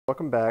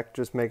welcome back.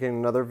 Just making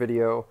another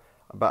video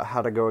about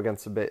how to go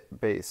against a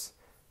base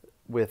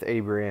with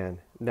Aibrean.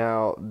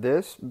 Now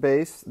this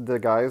base, the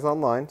guy is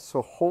online,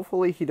 so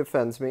hopefully he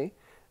defends me,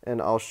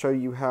 and I'll show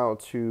you how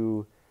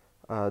to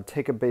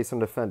take a base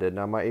undefended.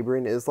 Now my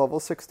Aibrean is level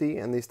 60,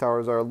 and these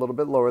towers are a little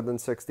bit lower than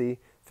 60,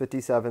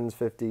 57s,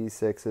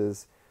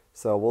 56s,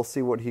 so we'll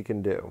see what he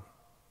can do.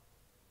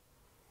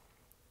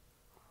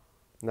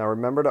 Now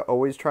remember to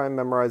always try and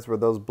memorize where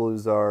those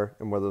blues are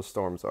and where those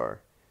storms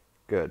are.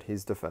 Good,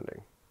 he's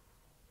defending.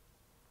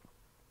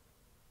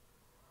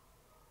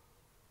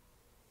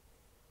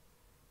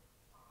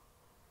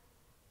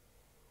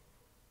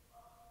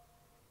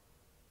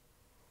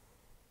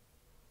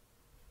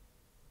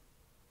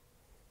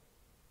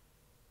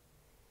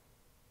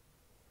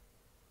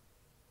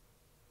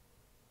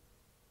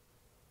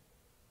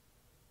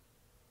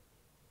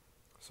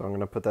 So I'm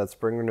going to put that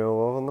spring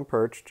renewal on the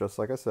perch, just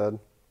like I said.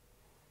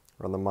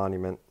 Or on the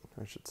monument,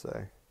 I should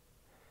say.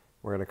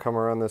 We're going to come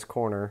around this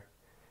corner,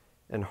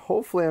 and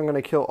hopefully I'm going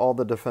to kill all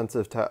the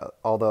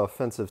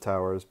offensive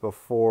towers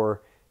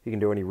before he can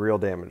do any real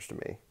damage to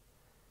me.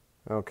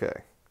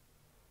 Okay.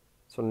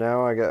 So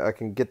now I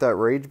can get that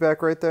rage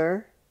back right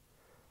there.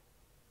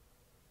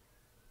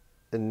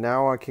 And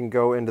now I can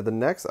go into the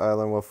next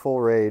island with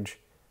full rage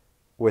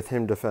with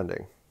him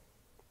defending.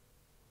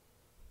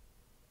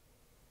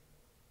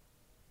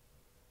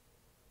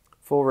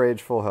 Full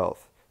rage, full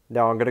health.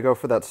 Now I'm going to go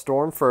for that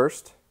storm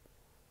first.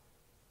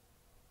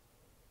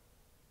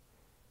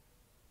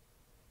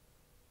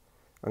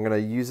 I'm going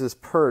to use this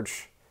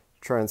perch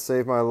to try and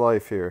save my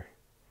life here.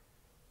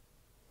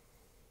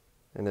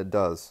 And it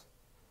does.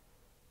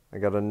 I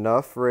got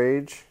enough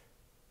rage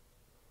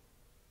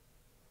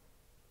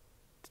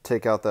to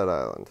take out that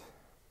island.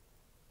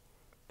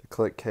 To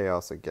click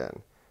chaos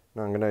again.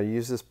 Now I'm going to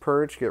use this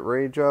perch, get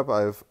rage up.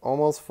 I have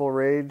almost full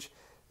rage.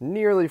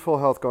 Nearly full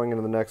health going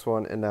into the next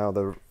one, and now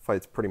the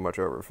fight's pretty much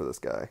over for this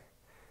guy.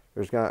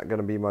 There's not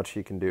going to be much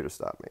he can do to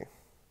stop me.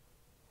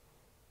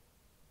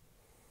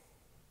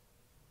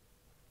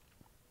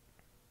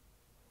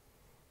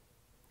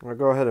 I'll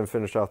go ahead and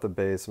finish off the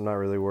base. I'm not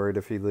really worried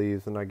if he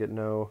leaves and I get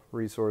no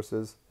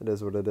resources. It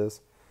is what it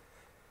is.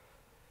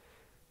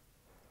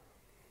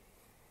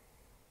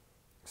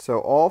 So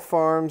all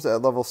farms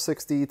at level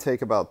 60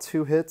 take about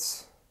 2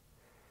 hits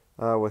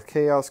with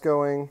chaos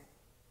going.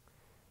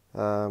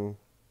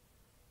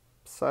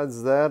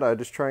 Besides that, I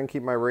just try and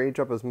keep my rage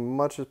up as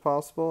much as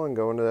possible and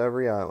go into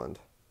every island.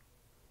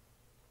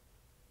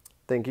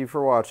 Thank you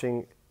for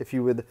watching. If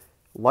you would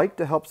like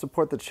to help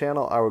support the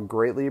channel, I would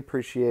greatly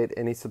appreciate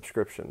any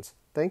subscriptions.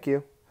 Thank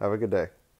you. Have a good day.